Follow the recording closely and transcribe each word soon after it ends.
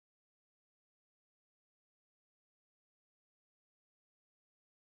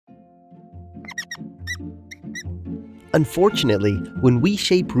Unfortunately, when we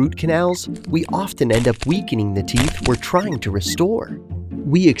shape root canals, we often end up weakening the teeth we're trying to restore.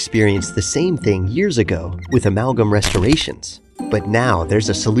 We experienced the same thing years ago with amalgam restorations. But now there's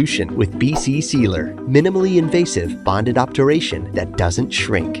a solution with BC Sealer, minimally invasive bonded obturation that doesn't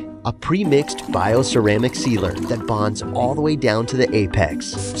shrink. A pre-mixed bioceramic sealer that bonds all the way down to the apex,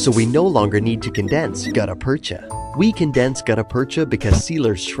 so we no longer need to condense gutta percha. We condense gutta percha because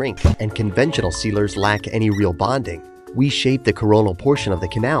sealers shrink and conventional sealers lack any real bonding. We shape the coronal portion of the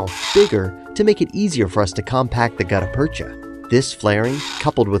canal bigger to make it easier for us to compact the gutta percha. This flaring,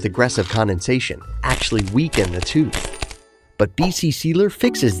 coupled with aggressive condensation, actually weaken the tooth. But BC Sealer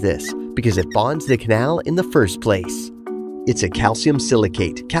fixes this because it bonds the canal in the first place. It's a calcium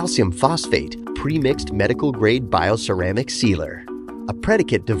silicate, calcium phosphate, pre-mixed medical-grade bioceramic sealer. A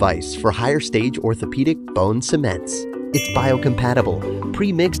predicate device for higher-stage orthopedic bone cements. It's biocompatible,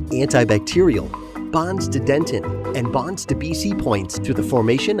 pre-mixed antibacterial, bonds to dentin, and bonds to BC points through the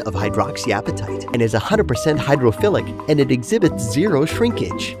formation of hydroxyapatite, and is 100% hydrophilic, and it exhibits zero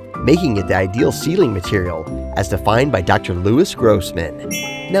shrinkage, making it the ideal sealing material, as defined by Dr. Louis Grossman.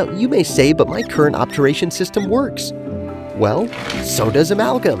 Now, you may say, but my current obturation system works. Well, so does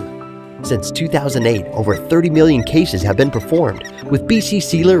amalgam. Since 2008, over 30 million cases have been performed with BC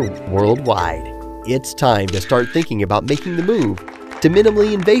Sealer worldwide. It's time to start thinking about making the move to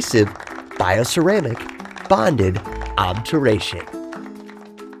minimally invasive bioceramic bonded obturation.